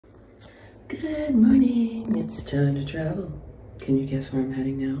Good morning. It's time to travel. Can you guess where I'm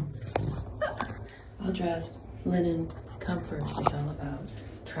heading now? All dressed, linen, comfort. It's all about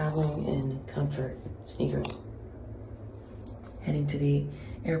traveling in comfort. Sneakers. Heading to the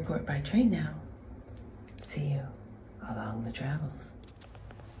airport by train now. See you along the travels.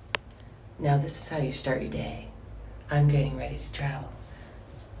 Now this is how you start your day. I'm getting ready to travel.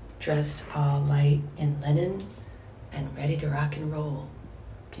 Dressed all light in linen and ready to rock and roll.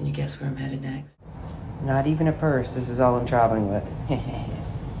 Can you guess where I'm headed next? Not even a purse. This is all I'm traveling with.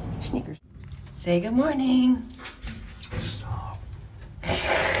 Sneakers. Say good morning. Stop.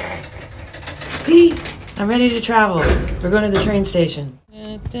 See? I'm ready to travel. We're going to the train station.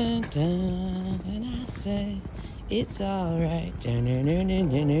 Dun, dun, dun, and I say, it's all right. Dun, dun, dun, dun,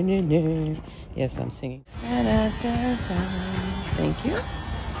 dun, dun, dun. Yes, I'm singing. Dun, dun, dun, dun. Thank you.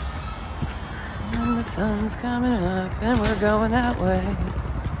 And the sun's coming up, and we're going that way.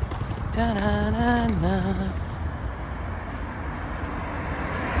 Da, na, na, na.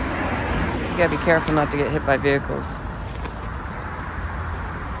 You gotta be careful not to get hit by vehicles.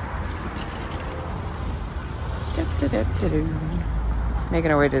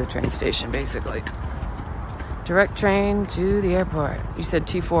 Making our way to the train station, basically. Direct train to the airport. You said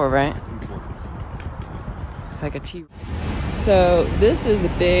T4, right? It's like a T. So this is a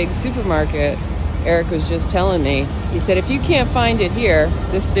big supermarket. Eric was just telling me. He said, if you can't find it here,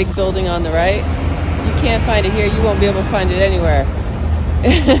 this big building on the right, you can't find it here, you won't be able to find it anywhere.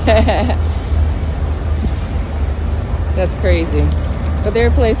 That's crazy. But there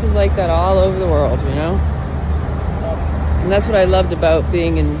are places like that all over the world, you know? And that's what I loved about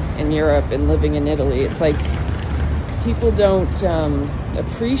being in Europe and living in Italy. It's like people don't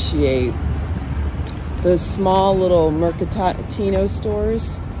appreciate those small little mercatino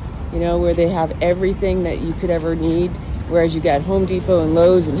stores, you know, where they have everything that you could ever need. Whereas you got Home Depot and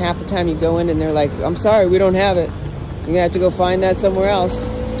Lowe's, and half the time you go in and they're like, I'm sorry, we don't have it. You're gonna have to go find that somewhere else.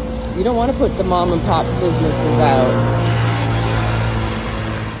 You don't want to put the mom and pop businesses out.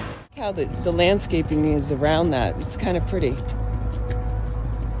 How the landscaping is around that. It's kind of pretty.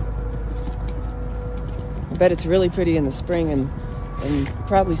 I bet it's really pretty in the spring and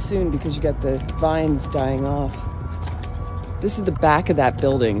probably soon because you got the vines dying off. This is the back of that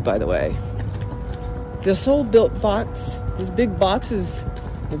building, by the way. This whole built box, this big box is,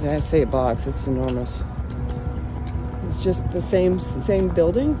 when I say a box, it's enormous. It's just the same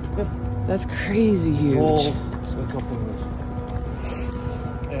building? That's crazy huge.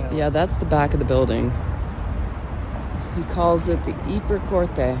 Yeah, that's the back of the building. He calls it the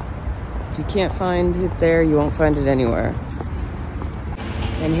𝐕𝐞𝐭𝐞𝐫. If you can't find it there, you won't find it anywhere.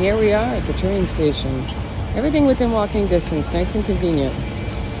 And here we are at the train station. Everything within walking distance, nice and convenient.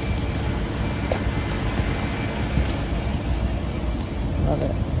 Love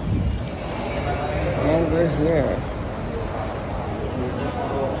it. And we're here.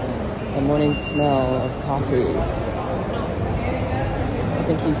 The morning smell of coffee. I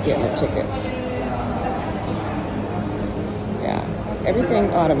think he's getting a ticket. Yeah, everything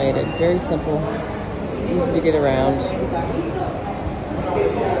automated, very simple, easy to get around.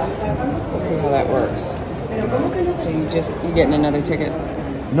 Let's see how that works. So you getting another ticket?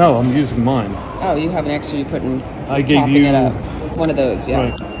 No, I'm using mine. Oh, you have an extra you put in, I gave topping you it up. One of those,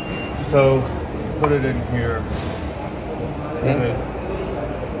 yeah. Right. So put it in here. See?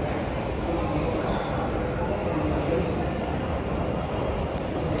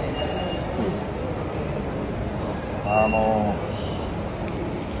 Vamos.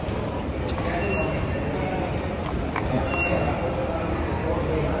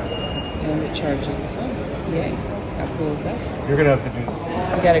 And it charges the phone. Yay. How cool is that? You're going to have to do this.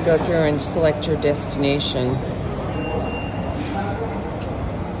 You got to go through and select your destination.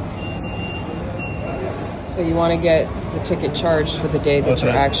 So you want to get the ticket charged for the day that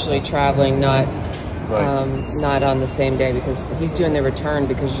you're actually traveling, not not on the same day, because he's doing the return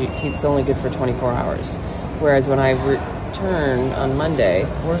because it's only good for 24 hours. Whereas when I return on Monday,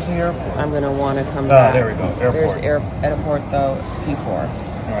 where's the airport? I'm going to want to come back. There we go. Airport. There's airport though, T4. All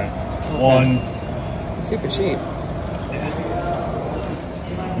right. Okay. One. Super cheap.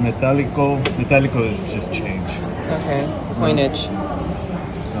 Metallico is just change. Okay. Coinage.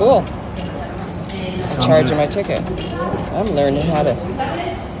 Cool. I'm charging my ticket. I'm learning how to.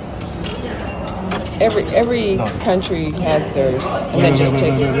 Every country has theirs, and then just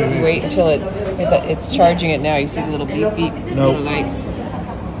take it. You wait until it's charging it now. You see the little beep beep, little lights.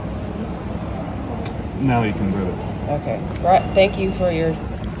 Now you can move it. Okay. Right. Thank you for your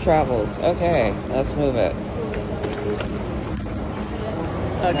travels. Okay, let's move it.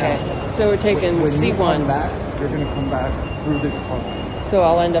 Okay, so we're taking C1. You're going to come back through this tunnel. So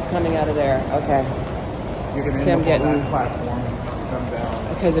I'll end up coming out of there. Okay. You're going to See, I'm getting on that platform, come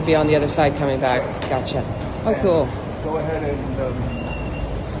down. Because it'd be on the other side coming back. Gotcha. Oh, cool. Go ahead and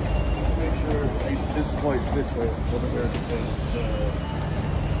make sure this way, over there is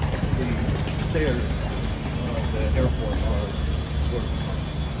the stairs of the airport are towards the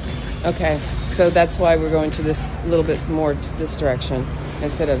front. Okay, so that's why we're going to this a little bit more to this direction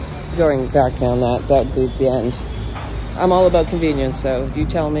instead of going back down that. That would be the end. I'm all about convenience, so you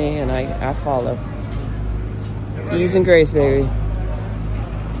tell me and I follow. Ease and grace, baby.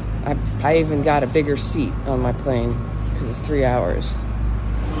 I even got a bigger seat on my plane because it's 3 hours.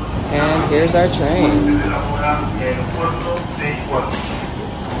 And here's our train.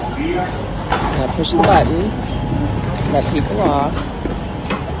 Now push the button, let people off.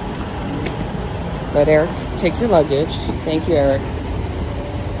 Let Eric take your luggage. Thank you, Eric.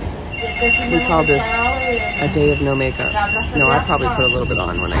 We call this a day of no makeup. No, I probably put a little bit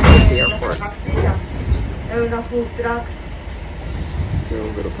on when I go to the airport. Still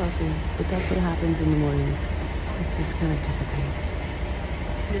a little puffy, but that's what happens in the mornings. It just kind of dissipates.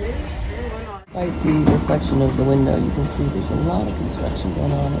 Despite the reflection of the window, you can see there's a lot of construction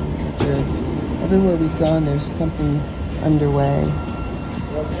going on in Madrid. Everywhere we've gone, there's something underway.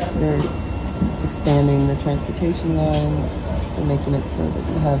 They're expanding the transportation lines. They're making it so that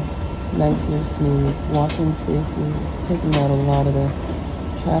you have nicer, smooth walk-in spaces, taking out a lot of the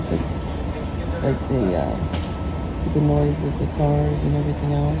traffic, like the noise of the cars and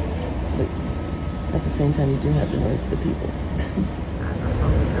everything else. But at the same time, you do have the noise of the people. That's a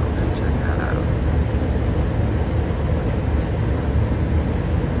funny building. Check that out.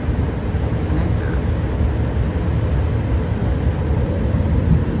 Connector.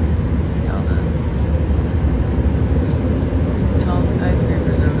 See all the tall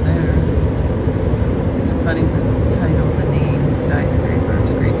skyscrapers over there. They're funny, the title, the name, skyscraper,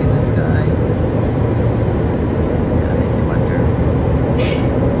 scraping the sky. It's gonna make you wonder.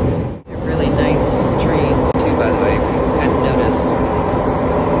 They're really nice trains too, by the way, if you hadn't noticed.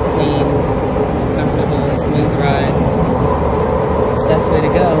 Clean, comfortable, smooth ride. It's the best way to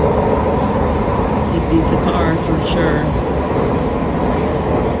go. It beats a car for sure.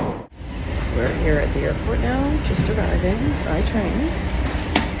 We're here at the airport now, just arriving by train.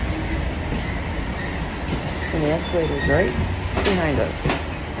 And the escalator's right behind us.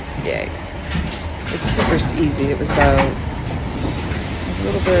 Yay. It's super easy. It was about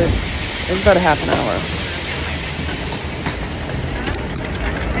a half an hour.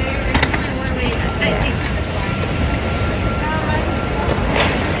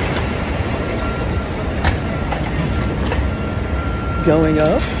 Going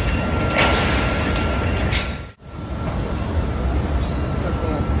up. So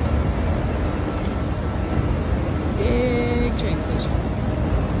cool. Big train station.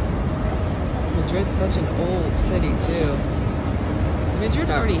 Madrid's such an old city too. Madrid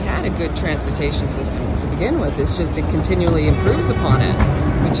already had a good transportation system to begin with. It's just it continually improves upon it,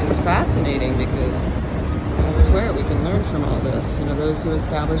 which is fascinating because I swear we can learn from all this. You know, those who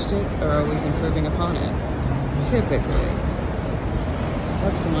established it are always improving upon it. Typically.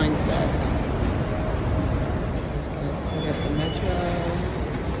 That's the mindset. I got the metro.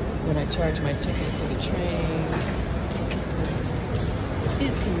 When I charge my ticket for the train.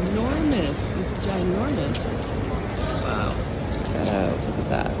 It's enormous. It's ginormous. Wow. Check that out. Look at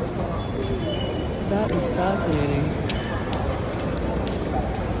that. That is fascinating.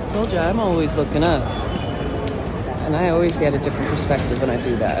 Told you, I'm always looking up. And I always get a different perspective when I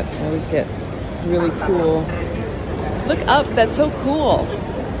do that. I always get really cool. Look up, that's so cool.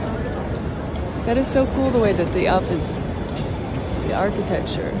 That is so cool the way that the up is, the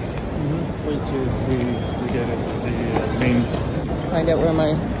architecture. Wait till see we get it, the names. Find out where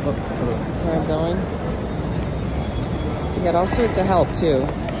I'm going. You got all sorts of help too.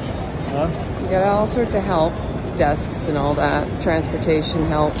 Huh? You got all sorts of help, desks and all that, transportation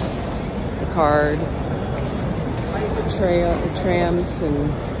help, the card, trams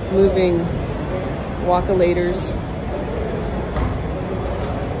and moving walk-elators.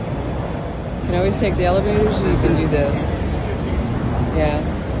 You can always take the elevators or you can do this. Yeah,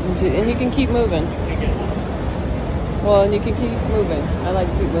 and you can keep moving. Well, and you can keep moving. I like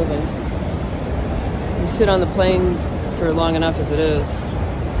to keep moving. You sit on the plane for long enough as it is.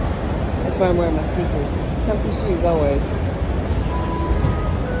 That's why I'm wearing my sneakers. Comfy shoes always.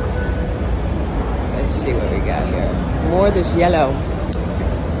 Let's see what we got here. More of this yellow.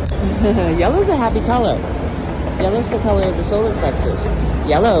 Yellow's a happy color. Yellow's the color of the solar plexus.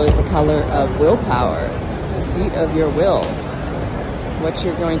 Yellow is the color of willpower, the seat of your will. What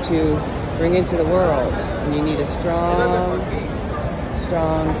you're going to bring into the world. And you need a strong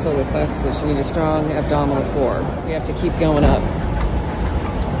strong solar plexus. You need a strong abdominal core. We have to keep going up.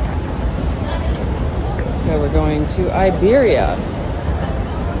 So we're going to Iberia.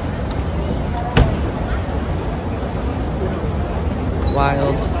 This is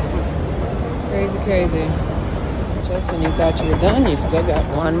wild. Crazy, crazy. Just when you thought you were done, you still got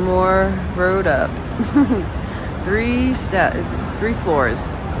one more road up. 3 floors.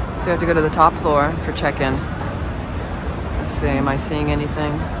 So you have to go to the top floor for check-in. Let's see, am I seeing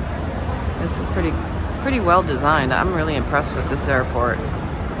anything? This is pretty well designed. I'm really impressed with this airport.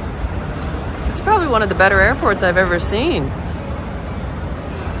 It's probably one of the better airports I've ever seen.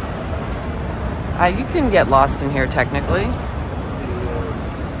 You can get lost in here technically.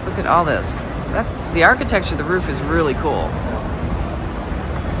 Look at all this. The architecture of the roof is really cool.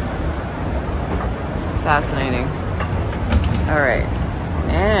 Fascinating. All right,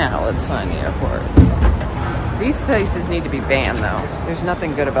 now let's find the airport. These places need to be banned though. There's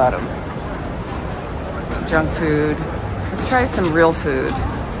nothing good about them. Junk food. Let's try some real food.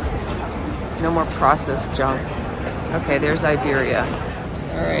 No more processed junk. Okay, there's Iberia.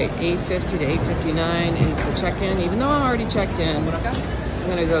 All right, 8:50 to 8:59 is the check-in. Even though I'm already checked in, I'm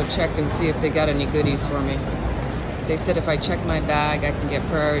gonna go check and see if they got any goodies for me. They said if I check my bag, I can get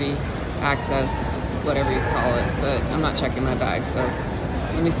priority access, whatever you call it, but I'm not checking my bag, so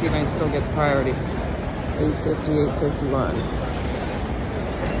let me see if I can still get the priority. 8:50, 8:51.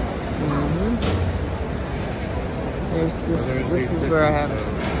 There's this is where I have it.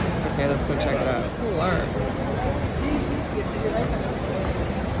 Okay, let's go check it out. Cool art.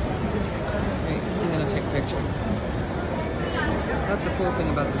 Wait, I'm gonna take a picture. That's the cool thing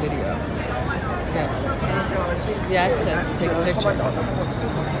about the video. Yeah, the access to take a picture.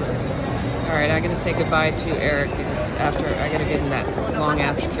 All right, I'm gonna say goodbye to Eric because after I gotta get in that long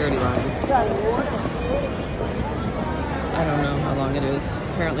ass security line. I don't know how long it is.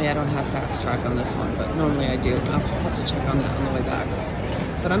 Apparently I don't have fast track on this one, but normally I do. I'll have to check on that on the way back.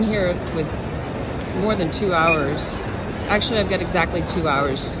 But I'm here with more than 2 hours. Actually, I've got exactly 2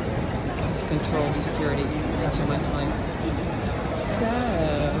 hours as control security until my flight. So,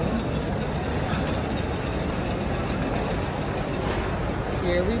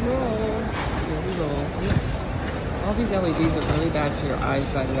 here we roll. Here we roll. All these LEDs are really bad for your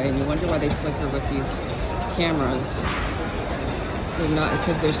eyes, by the way, and you wonder why they flicker with these cameras. They're not,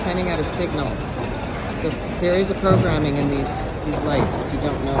 because they're sending out a signal. There is a programming in these lights if you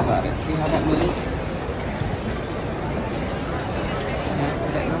don't know about it. See how that moves?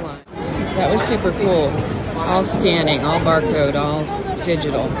 That was super cool. All scanning, all barcode, all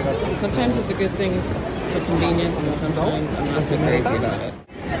digital. Sometimes it's a good thing for convenience, and sometimes I'm not so crazy about it.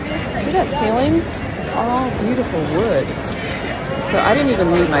 See that ceiling? It's all beautiful wood. So I didn't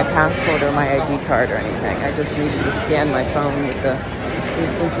even need my passport or my ID card or anything. I just needed to scan my phone with the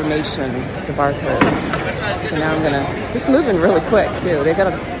information, the barcode. So now I'm gonna, this is moving really quick too. They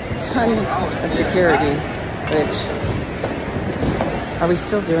got a ton of security, which, are we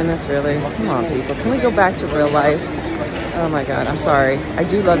still doing this really? Come on people, can we go back to real life? Oh my God, I'm sorry. I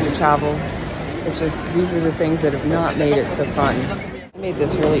do love to travel. It's just, these are the things that have not made it so fun. I made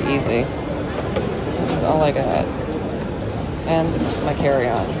this really easy. This is all I got. And my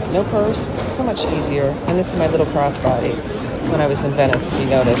carry-on. No purse, so much easier. And this is my little crossbody when I was in Venice, if you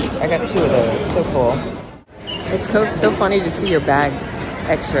noticed. I got 2 of those, so cool. It's so funny to see your bag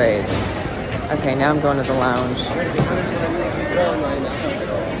x-rayed. Okay, now I'm going to the lounge.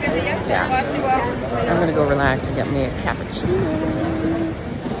 Yeah, I'm gonna go relax and get me a cappuccino.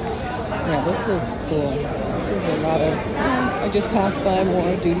 Yeah, this is cool. This is a lot of, I just passed by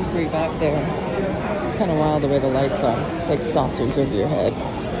more duty-free back there. It's kind of wild the way the lights are. It's like saucers over your head.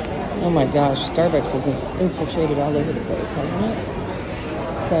 Oh my gosh, Starbucks has infiltrated all over the place, hasn't it?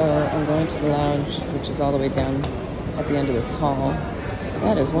 So I'm going to the lounge, which is all the way down at the end of this hall.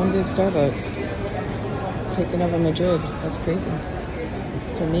 That is one big Starbucks. Taking over Madrid. That's crazy.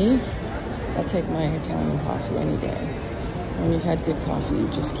 For me, I'll take my Italian coffee any day. When you've had good coffee, you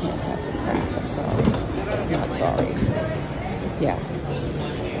just can't have the crap. I'm sorry. Not sorry. Yeah.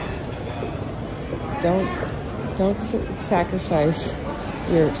 Don't sacrifice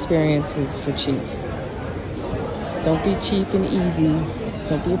your experiences for cheap. Don't be cheap and easy.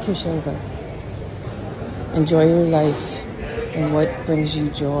 Don't be a pushover. Enjoy your life and what brings you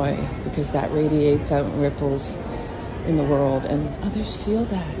joy, because that radiates out and ripples in the world, and others feel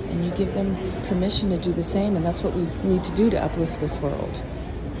that, and you give them permission to do the same, and that's what we need to do to uplift this world.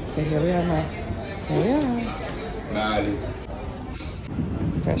 So here we are, Mark. Here we are.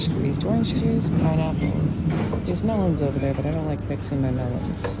 fresh squeezed orange juice, pineapples. There's melons over there, but I don't like mixing my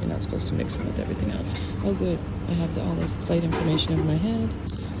melons. You're not supposed to mix them with everything else. Oh good, I have all the flight information in my head.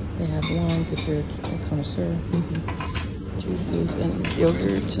 They have wines if you're a connoisseur. Juices and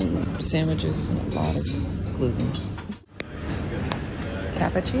yogurts and sandwiches and a lot of gluten.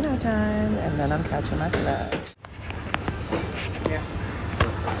 Cappuccino time, and then I'm catching my flight. Yeah.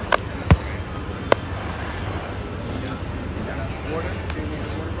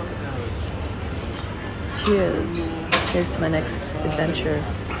 Cheers. Here's to my next adventure.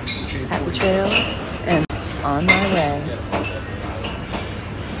 Happy trails and on my way.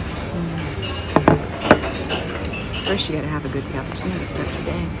 First you gotta have a good cappuccino to start your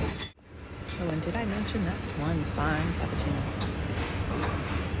day. Oh, and did I mention that's one fine cappuccino?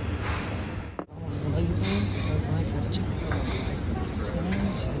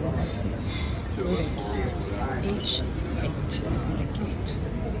 H8 is not a gate.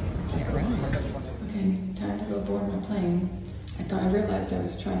 Okay, time to go board my plane. I realized I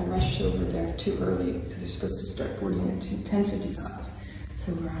was trying to rush over there too early because they're supposed to start boarding at 10:55.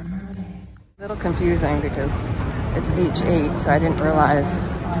 So we're on our way. A little confusing because it's H8, so I didn't realize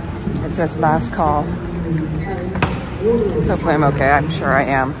it says last call. Hopefully I'm okay. I'm sure I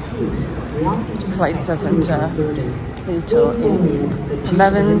am. The flight doesn't leave till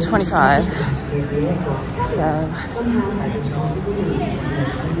 11:25. So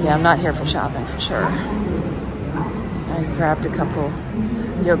yeah, I'm not here for shopping for sure. I grabbed a couple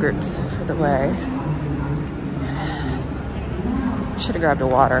yogurts for the way. Should have grabbed a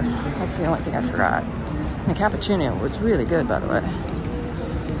water. That's the only thing I forgot. The cappuccino was really good, by the way.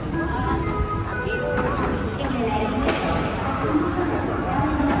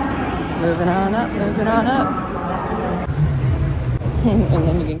 Moving on up, moving on up. And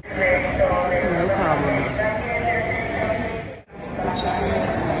then you can, no problems.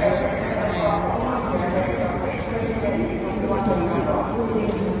 There's the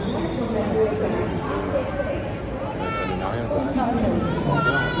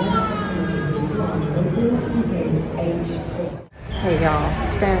Hey y'all,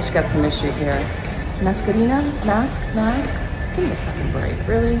 Spanish got some issues here. Mascarina? Mask? Give me a fucking break,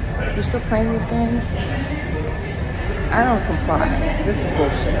 really? You're still playing these games? I don't comply. This is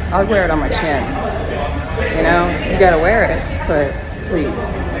bullshit. I'll wear it on my chin. You know? You gotta wear it, but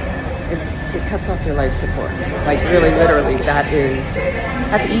please. It cuts off your life support. Like really, literally,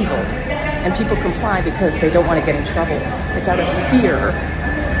 that's evil. And people comply because they don't want to get in trouble. It's out of fear,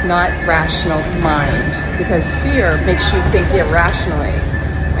 not rational mind. Because fear makes you think irrationally.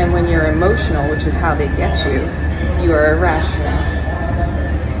 And when you're emotional, which is how they get you, you are irrational.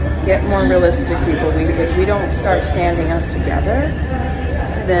 Get more realistic, people. If we don't start standing up together,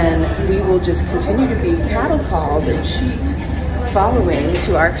 then we will just continue to be cattle called and sheep following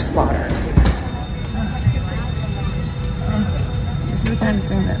to our slaughter. This is the kind of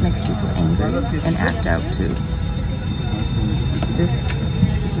thing that makes people angry and act out too. This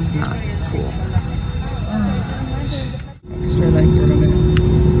is not cool. Extra electric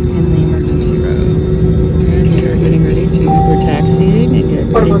in the emergency row. And we're getting ready to, we're taxiing and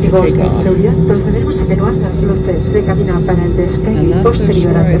getting ready to take off. I'm not so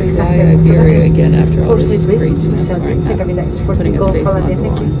sure I fly Iberia again after all this craziness where I'm putting a face muzzle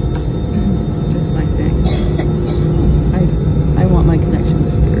on. Just my thing. I want my connection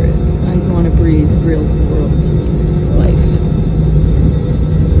with spirit. I want to breathe real world life.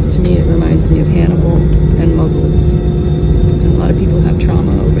 To me it reminds me of Hannibal and muzzles. And a lot of people have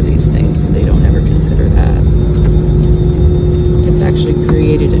trauma over these things and they don't ever consider that. It's actually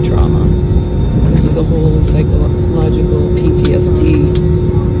created a trauma. This is a whole psychological PTSD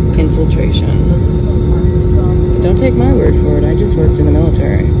infiltration. But don't take my word for it, I just worked in the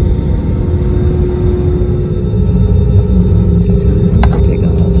military. It's time to take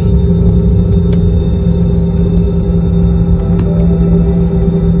off.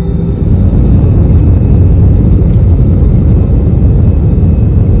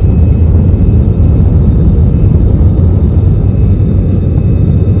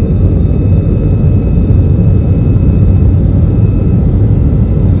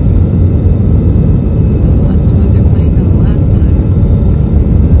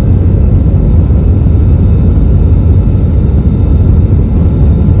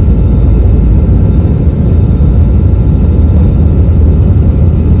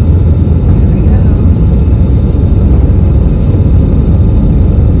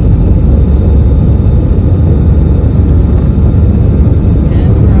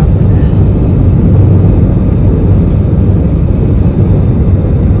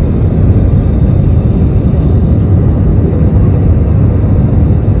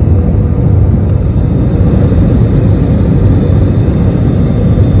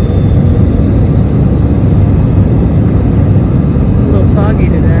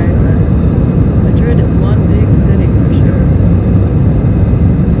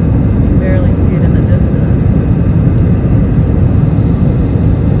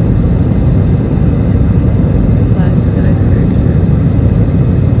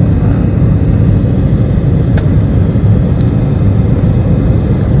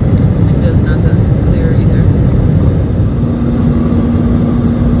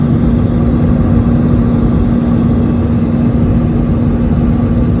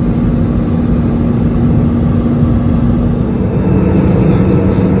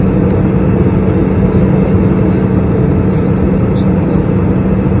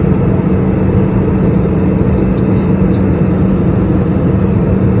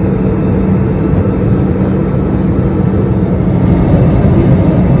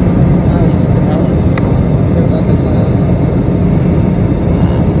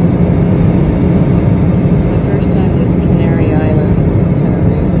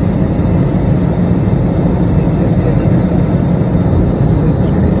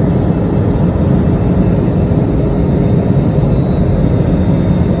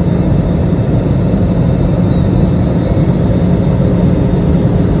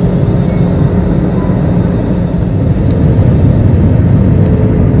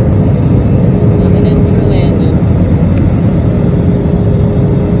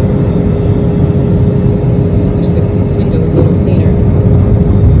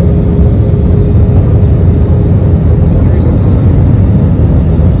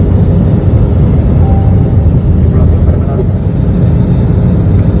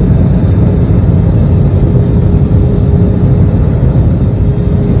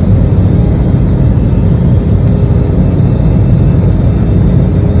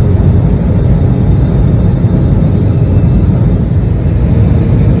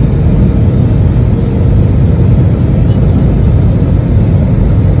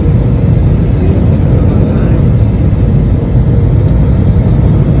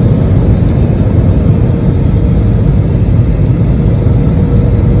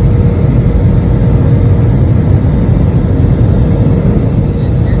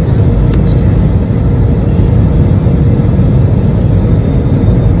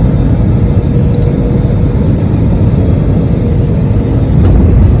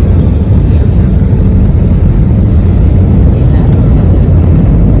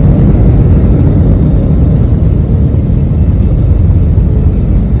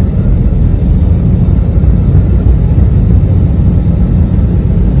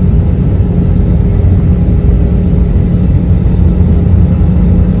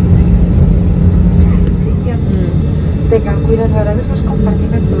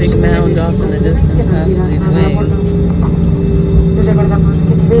 Big mound off in the distance past the wave. Les recordamos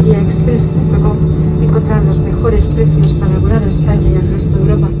que en 𝐕𝐢𝐳𝑐𝐬𝑅.com encontrar los mejores precios para volar a España y al resto de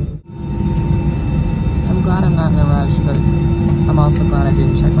Europa. I'm glad I'm not in a rush, but I'm also glad I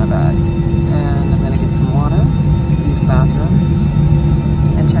didn't check my bag. And I'm gonna get some water, use the bathroom,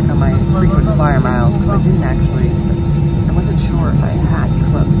 and check on my frequent flyer miles because I didn't actually, I wasn't sure if I had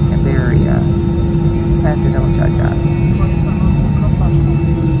𝐒𝐻𝐿, so I have to double check that.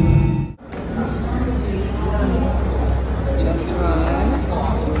 Just arrived.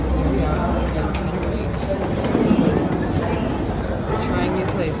 Here we are in Tenerife. Trying new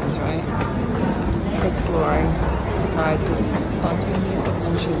places, right? Exploring, surprises, spontaneous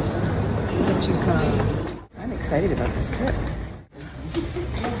adventures. 𝐿𝐻𝐿. I'm excited about this trip.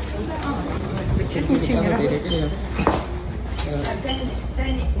 We can do the elevator too.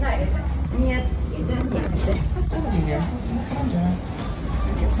 Here.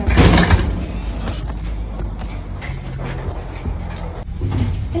 Get some.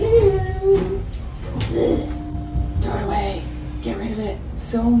 Hello. Throw it away. Get rid of it.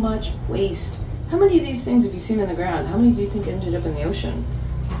 So much waste. How many of these things have you seen on the ground? How many do you think ended up in the ocean?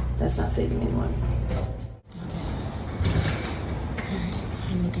 That's not saving anyone. Alright,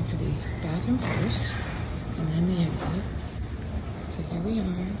 I'm looking for the bathroom first, and then the exit. So here we are.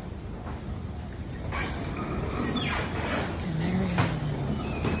 Canary.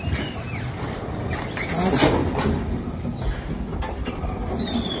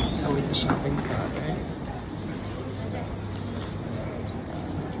 It's always a shopping spot, right?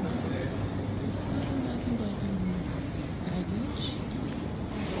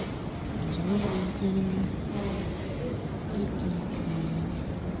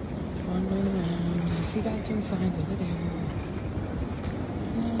 Wandering around, you see bathroom signs over there.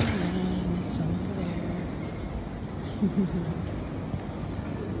 And there's some over there.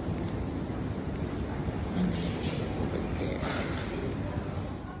 And over there.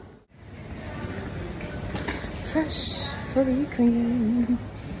 Fresh, fully clean.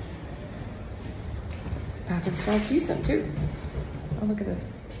 Bathroom smells decent too. Oh, look at this.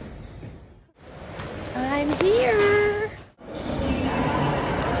 I'm here.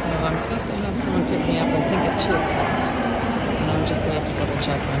 So I'm supposed to have someone pick me up, I think at 2 o'clock. And I'm just gonna have to double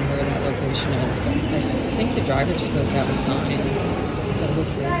check on where that location is. But I think the driver's supposed to have a sign. So we'll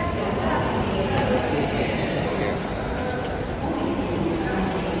see. Let's see if this is up here.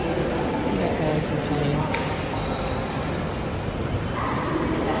 We got bags and signs.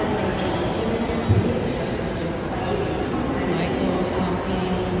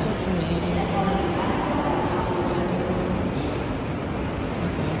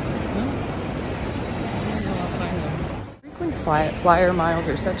 Flyer miles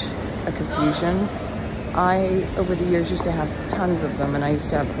are such a confusion. I, over the years, used to have tons of them, and I used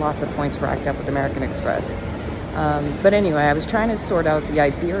to have lots of points racked up with American Express. But anyway, I was trying to sort out the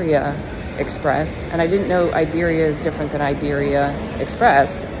Iberia Express, and I didn't know Iberia is different than Iberia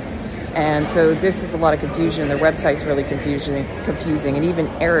Express. And so this is a lot of confusion. Their website's really confusing. And even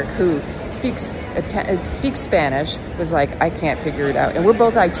Eric, who speaks Spanish, was like, I can't figure it out. And we're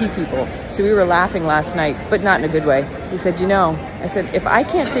both IT people, so we were laughing last night, but not in a good way. He said, you know, I said, if I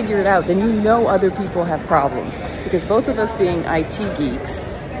can't figure it out, then you know other people have problems. Because both of us being IT geeks,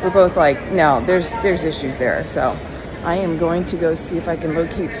 we're both like, no, there's issues there. So I am going to go see if I can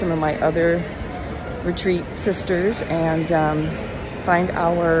locate some of my other retreat sisters and find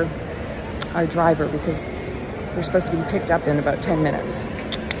our driver, because we're supposed to be picked up in about 10 minutes.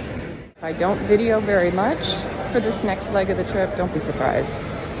 If I don't video very much for this next leg of the trip, don't be surprised.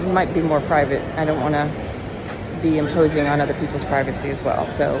 It might be more private. I don't want to be imposing on other people's privacy as well.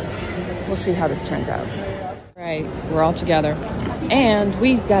 So we'll see how this turns out. Right, we're all together. And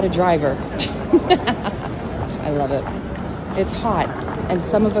we've got a driver. I love it. It's hot, and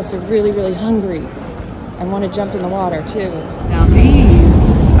some of us are really, really hungry and want to jump in the water too. Now these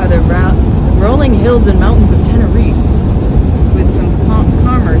are the rolling hills and mountains of Tenerife with some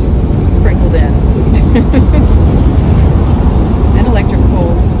commerce sprinkled in. And electric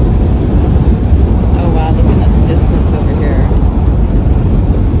poles. Oh wow, look at the distance over here.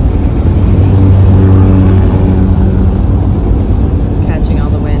 Catching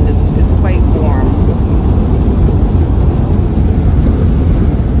all the wind, it's quite warm.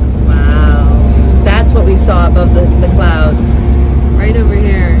 Wow, that's what we saw above the clouds. Right over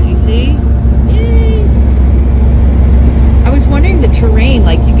here, you see? Yay! I was wondering the terrain,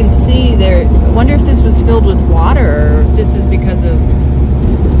 like you can see there. I wonder if this was filled with water, or if this is because of,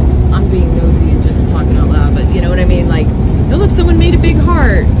 I'm being nosy and just talking out loud, but you know what I mean? Like, oh look, someone made a big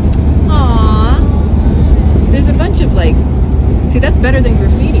heart. Aww. There's a bunch of like better than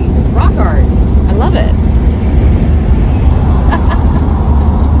graffiti. Rock art. I love it.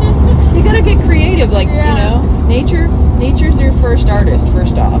 You gotta get creative, like, you know, nature's your first artist,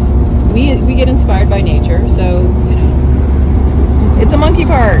 first off. We get inspired by nature, so, you know, it's a monkey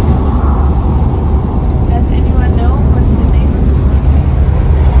park. Does anyone know what's the name of it?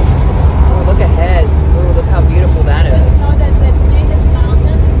 Oh, look ahead. Oh, look how beautiful that is. Just know that the biggest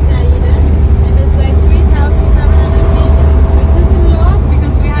mountain is 𝐕𝐢𝐻𝐿𝐴𝐻𝐿, and it's like 3,700 meters, which is a lot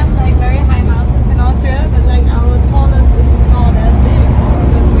because we have like very high mountains in Austria, but like our tallest is not as big.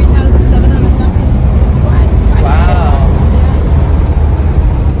 So 3,700 something is quite Wow.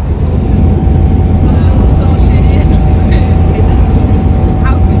 But it looks so shitty. Is it?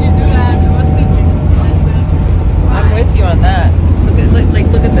 How could you do that? I was thinking to myself. I'm with you on that.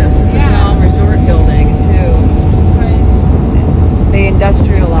 Look at this. This is all resort building too. Crazy. They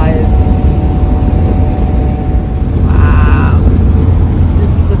industrialize. Wow. This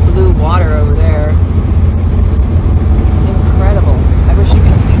is the blue water over there. Incredible. I wish you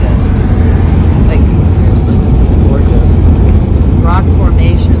could see this. Like, seriously, this is gorgeous. Rock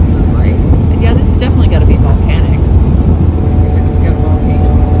formations and like, yeah, this has definitely got to be volcanic. If it's got a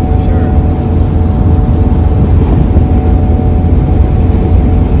volcano, for sure.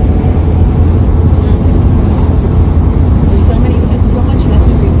 There's so much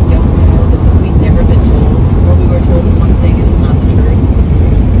history we don't know that we've never been told, or we were told one thing and it's not the truth.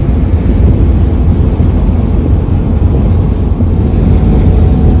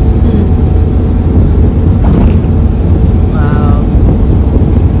 Wow.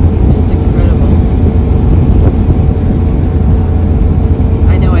 Just incredible.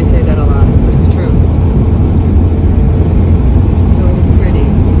 I know I say that a lot, but it's true. It's so pretty.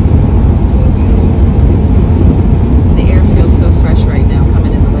 So beautiful. The air feels so fresh right now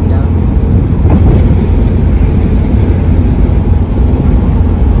coming in the window.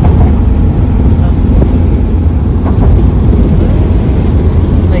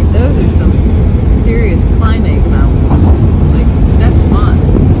 Like, those are some serious climbing mountains. Like, that's fun.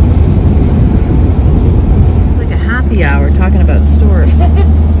 Like a happy hour talking about storks.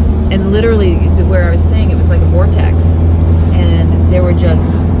 And literally, where I was staying, it was like a vortex. And there were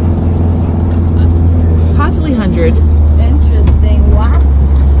just possibly 100. Interesting. What?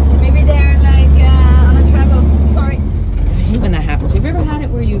 Maybe they're like on a travel. Sorry. I hate when that happens. Have you ever had it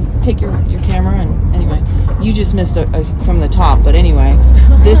where you take your camera and anyway, you just missed from the top, but anyway,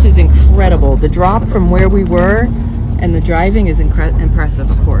 this is incredible. The drop from where we were and the driving is impressive,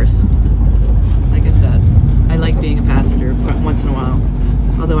 of course. Like I said, I like being a passenger once in a while,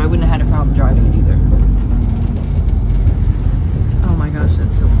 although I wouldn't have had a problem driving it either. Oh my gosh,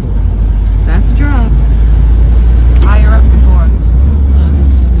 that's so cool. That's a drop. Higher up before. Oh,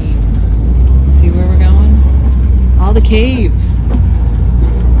 that's so neat. See where we're going? All the caves.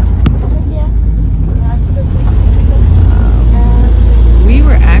 We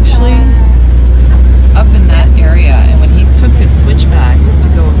were actually up in that area, and when he took his switchback to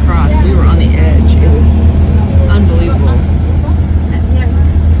go across, we were on the edge. It was unbelievable.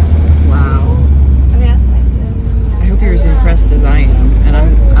 Wow. I hope you're as impressed as I am, and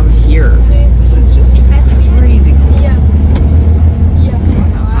I'm here. This is just crazy cool.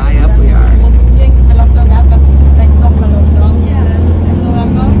 How high up we are.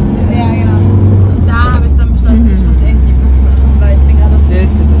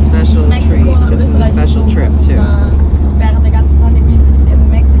 This is a special treat. This is a special trip too.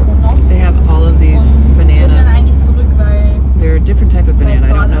 They have all of these banana. They're a different type of banana.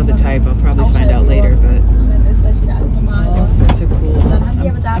 I don't know the type. I'll probably find out later, but all sorts of cool.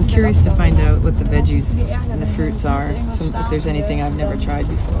 I'm curious to find out what the veggies and the fruits are. If there's anything I've never tried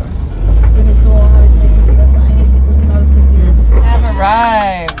before. Have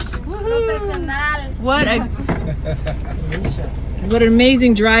arrived. What an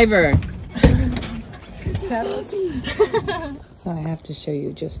amazing driver. So I have to show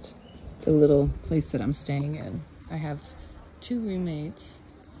you just the little place that I'm staying in. I have 2 roommates,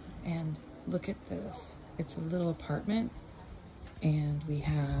 and look at this. It's a little apartment, and we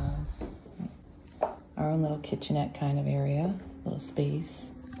have our own little kitchenette kind of area, little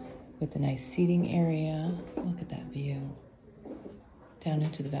space with a nice seating area. Look at that view down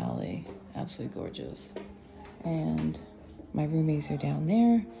into the valley. Absolutely gorgeous. And my roomies are down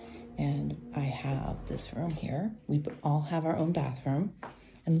there, and I have this room here. We all have our own bathroom,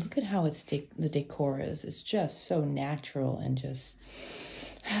 and look at how the decor is. It's just so natural and just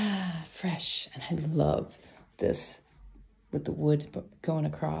fresh. And I love this with the wood going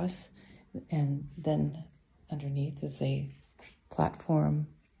across, and then underneath is a platform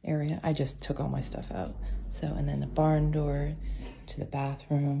area. I just took all my stuff out. So, and then the barn door to the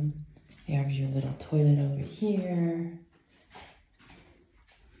bathroom. You have your little toilet over here.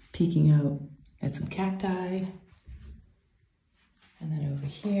 Peeking out at some cacti. And then over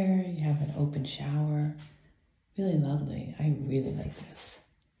here, you have an open shower. Really lovely. I really like this.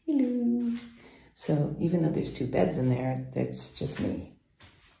 Hello. So even though there's 2 beds in there, that's just me.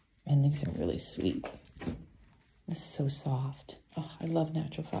 And these are really sweet. This is so soft. Oh, I love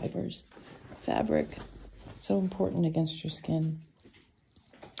natural fibers. Fabric, so important against your skin.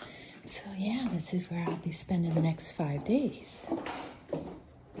 So yeah, this is where I'll be spending the next 5 days.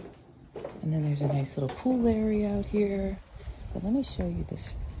 And then there's a nice little pool area out here. But let me show you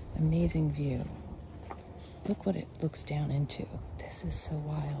this amazing view. Look what it looks down into. This is so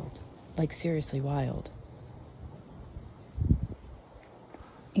wild. Like seriously wild.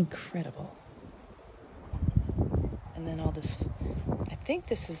 Incredible. And then all this, I think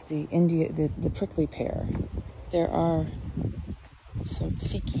this is the the prickly pear. There are some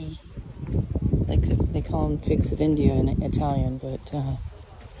fichi, like they call them figs of India in Italian, but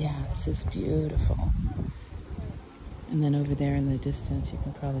yeah, this is beautiful. And then over there in the distance, you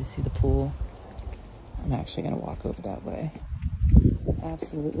can probably see the pool. I'm actually gonna walk over that way.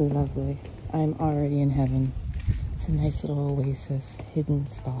 Absolutely lovely. I'm already in heaven. It's a nice little oasis, hidden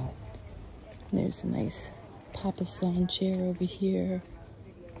spot. There's a nice papasan chair over here.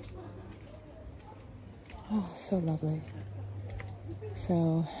 Oh, so lovely.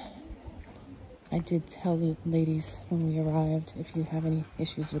 So I did tell the ladies when we arrived, if you have any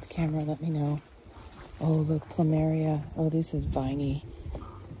issues with the camera, let me know. Oh, look, plumeria. Oh, this is viney.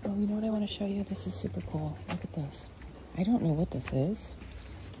 Oh, you know what I want to show you? This is super cool. Look at this. I don't know what this is,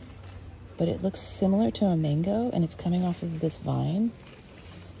 but it looks similar to a mango, and it's coming off of this vine.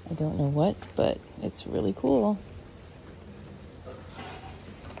 I don't know what, but it's really cool.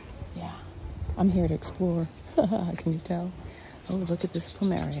 Yeah, I'm here to explore. Can you tell? Oh, look at this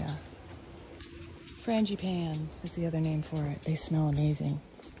plumeria. Frangipane is the other name for it. They smell amazing.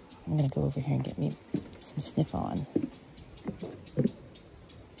 I'm gonna go over here and get me some sniff on.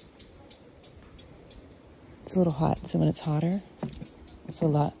 It's a little hot, so when it's hotter, it's a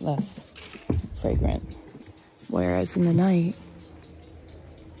lot less fragrant. Whereas in the night,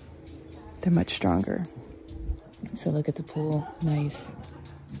 they're much stronger. So look at the pool, nice.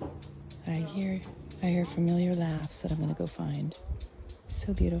 I hear familiar laughs that I'm gonna go find.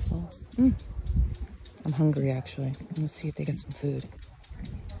 So beautiful. I'm hungry actually. I'm gonna see if they get some food.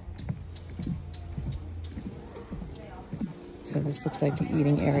 So this looks like the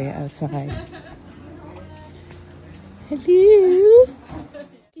eating area outside. Hello!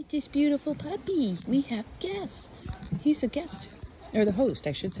 Look at this beautiful puppy. We have guests. He's a guest. Or the host,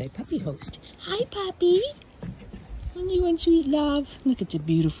 I should say. Puppy host. Hi, puppy. And you and sweet love. Look at the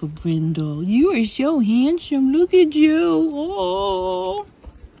beautiful brindle. You are so handsome. Look at you. Oh.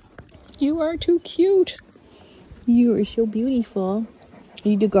 You are too cute. You are so beautiful. Are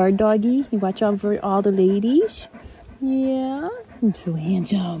you the guard doggy? You watch out for all the ladies? Yeah. I'm so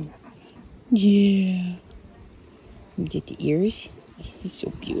handsome. Yeah. You get the ears. He's so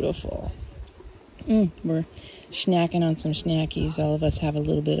beautiful. We're snacking on some snackies. All of us have a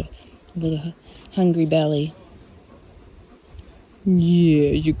little hungry belly.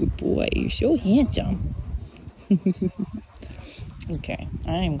 Yeah, you're a good boy. You're so handsome. Okay,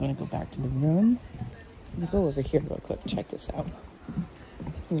 I am going to go back to the room. I'm going to go over here real quick. Check this out. I'm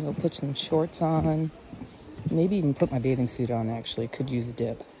going to go put some shorts on. Maybe even put my bathing suit on, actually. Could use a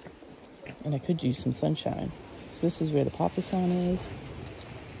dip. And I could use some sunshine. So this is where the papasan is.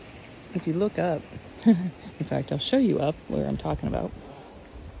 If you look up, in fact, I'll show you up where I'm talking about.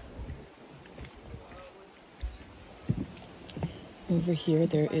 Over here,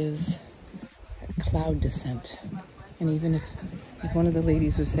 there is a cloud descent. And even if one of the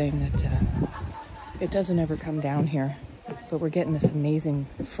ladies was saying that it doesn't ever come down here, but we're getting this amazing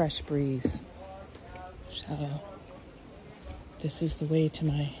fresh breeze. So this is the way to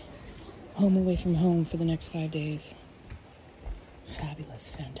my home away from home for the next 5 days. Fabulous,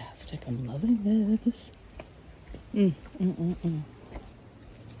 fantastic. I'm loving this.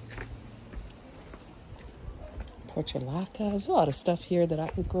 Portulaca. There's a lot of stuff here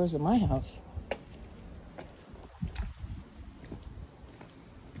that grows at my house.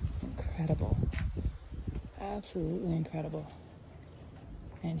 Incredible. Absolutely incredible.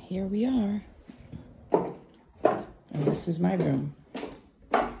 And here we are. And this is my room.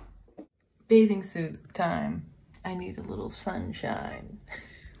 Bathing suit time. I need a little sunshine.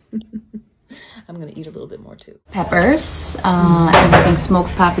 I'm gonna eat a little bit more too. Peppers, everything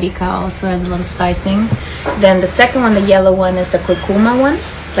smoked paprika, also a little spicing. Then the second one, the yellow one, is the curcuma one.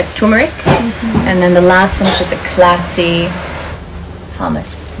 It's like turmeric. And then the last one is just a classy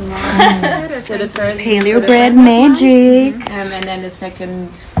hummus. So the first Paleo bread magic. and then the second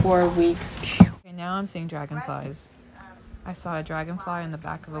 4 weeks. Okay, now I'm seeing dragonflies. I saw a dragonfly in the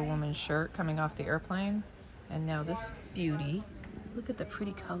back of a woman's shirt coming off the airplane. And now this beauty. Look at the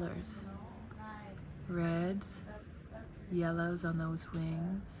pretty colors. Reds, yellows on those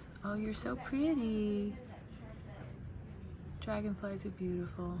wings. Oh, you're so pretty. Dragonflies are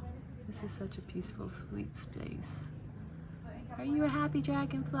beautiful. This is such a peaceful, sweet space. Are you a happy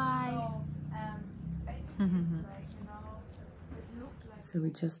dragonfly? So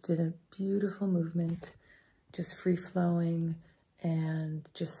we just did a beautiful movement, just free flowing and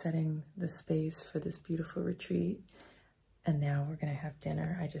just setting the space for this beautiful retreat. And now we're gonna have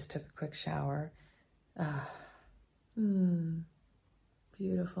dinner. I just took a quick shower.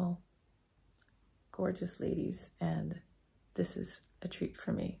 Beautiful, gorgeous ladies, and this is a treat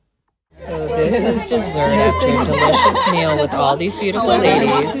for me. So this is dessert after a delicious meal with all these beautiful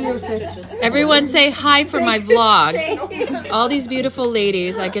ladies. Everyone say hi for my vlog. All these beautiful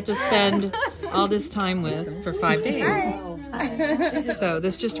ladies I get to spend all this time with for 5 days. So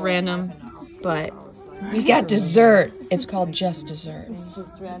this is just random, but we got dessert. It's called just dessert. It's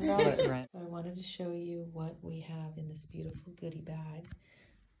just random. So I wanted to show you what we have in this beautiful goodie bag.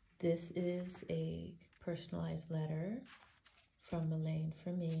 This is a personalized letter from Melayne for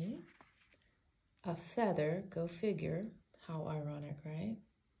me. A feather, go figure. How ironic, right?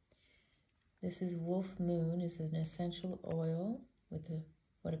 This is Wolf Moon. Is an essential oil with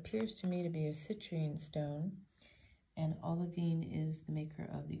what appears to me to be a citrine stone. And 𝐒𝐚𝐬𝐬𝐲 is the maker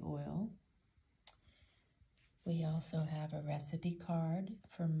of the oil. We also have a recipe card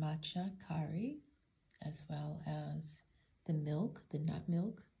for matcha curry, as well as the milk, the nut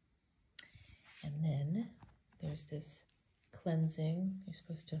milk. And then there's this cleansing. You're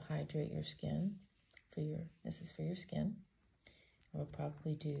supposed to hydrate your skin. This is for your skin. We'll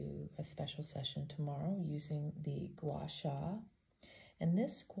probably do a special session tomorrow using the gua sha. And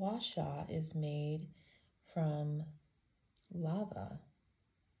this gua sha is made from lava.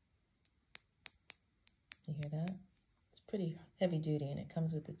 You hear that? It's pretty heavy duty, and it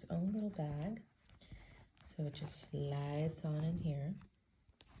comes with its own little bag. So it just slides on in here.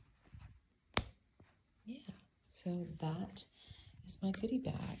 Yeah, so that is my goodie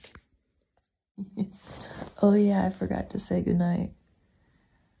bag. Oh yeah, I forgot to say goodnight.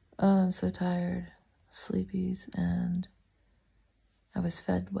 Oh, I'm so tired, sleepies, and I was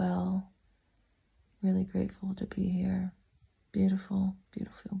fed well. Really grateful to be here. Beautiful,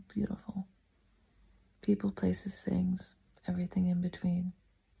 beautiful, beautiful. People, places, things, everything in between.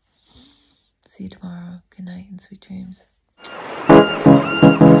 See you tomorrow. Good night and sweet dreams.